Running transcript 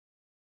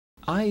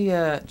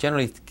I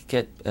generally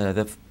get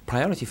the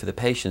priority for the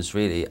patients,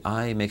 really.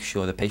 I make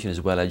sure the patient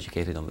is well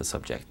educated on the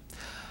subject.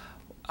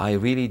 I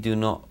really do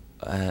not,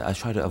 I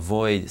try to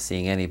avoid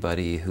seeing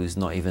anybody who's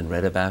not even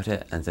read about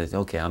it and says,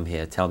 okay, I'm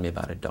here, tell me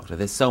about it, doctor.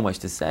 There's so much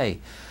to say.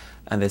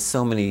 And there's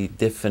so many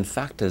different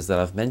factors that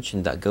I've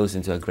mentioned that goes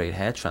into a great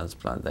hair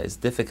transplant that is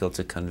difficult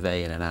to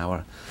convey in an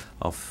hour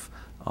of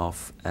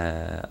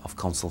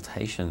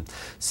consultation.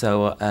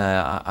 So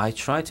I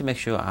try to make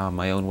sure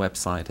my own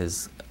website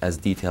is as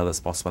detailed as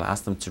possible. I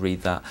ask them to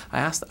read that.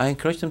 I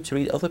encourage them to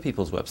read other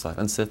people's websites,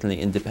 and certainly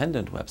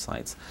independent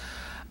websites.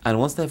 And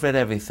once they've read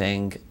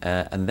everything,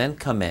 and then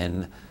come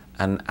in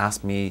and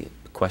ask me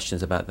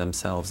questions about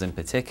themselves in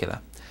particular,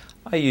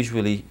 I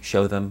usually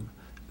show them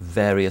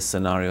various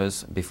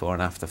scenarios, before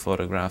and after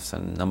photographs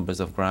and numbers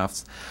of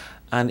grafts,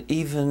 and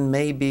even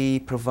maybe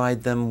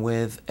provide them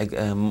with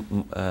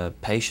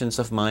patients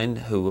of mine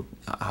who,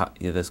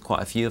 there's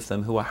quite a few of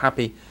them who are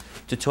happy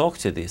to talk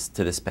to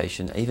this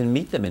patient, even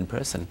meet them in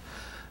person.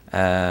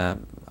 They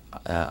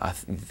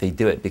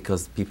do it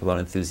because people are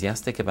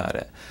enthusiastic about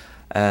it.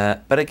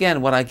 But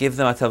again, what I give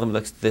them, I tell them,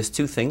 look, there's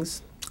two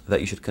things that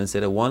you should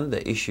consider. One,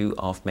 the issue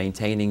of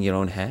maintaining your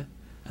own hair,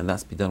 and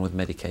that's be done with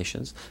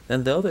medications.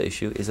 Then the other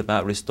issue is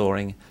about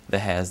restoring the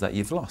hairs that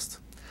you've lost.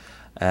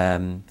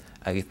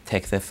 I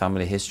take their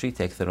family history,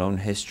 take their own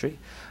history.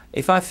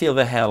 If I feel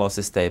the hair loss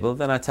is stable,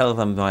 then I tell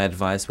them my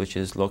advice, which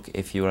is, look,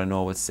 if you're a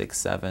Norwood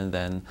 6'7",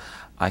 then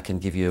I can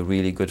give you a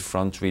really good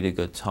front, really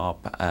good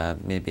top,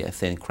 maybe a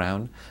thin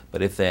crown.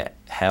 But if their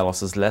hair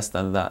loss is less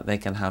than that, they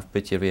can have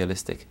pretty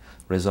realistic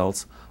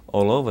results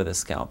all over the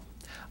scalp.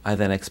 I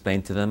then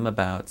explain to them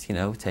about,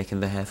 taking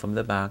the hair from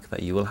the back,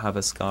 that you will have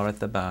a scar at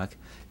the back.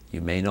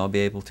 You may not be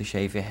able to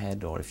shave your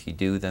head, or if you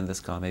do, then the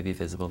scar may be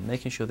visible,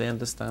 making sure they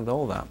understand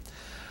all that.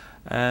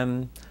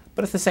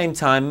 But at the same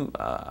time,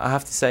 I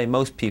have to say,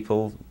 most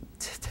people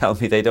tell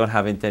me they don't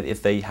have intent.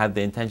 If they had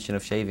the intention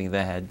of shaving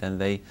their head, then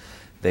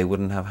they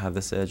wouldn't have had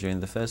the surgery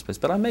in the first place.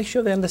 But I make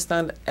sure they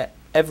understand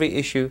every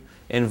issue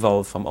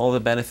involved, from all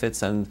the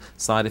benefits and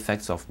side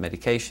effects of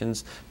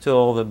medications to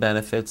all the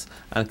benefits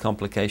and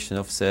complications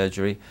of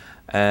surgery.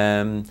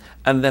 And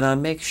then I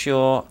make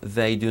sure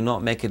they do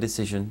not make a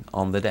decision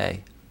on the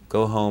day.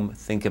 Go home,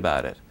 think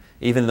about it.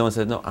 Even though I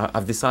said, no,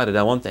 I've decided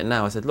I want it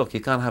now. I said, look, you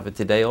can't have it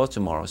today or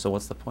tomorrow, so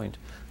what's the point?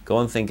 Go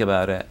and think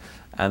about it,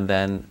 and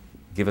then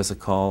give us a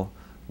call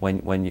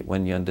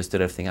when you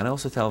understood everything. And I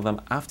also tell them,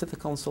 after the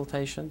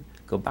consultation,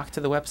 go back to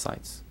the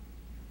websites,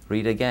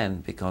 read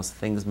again, because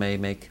things may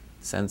make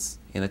sense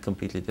in a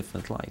completely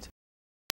different light.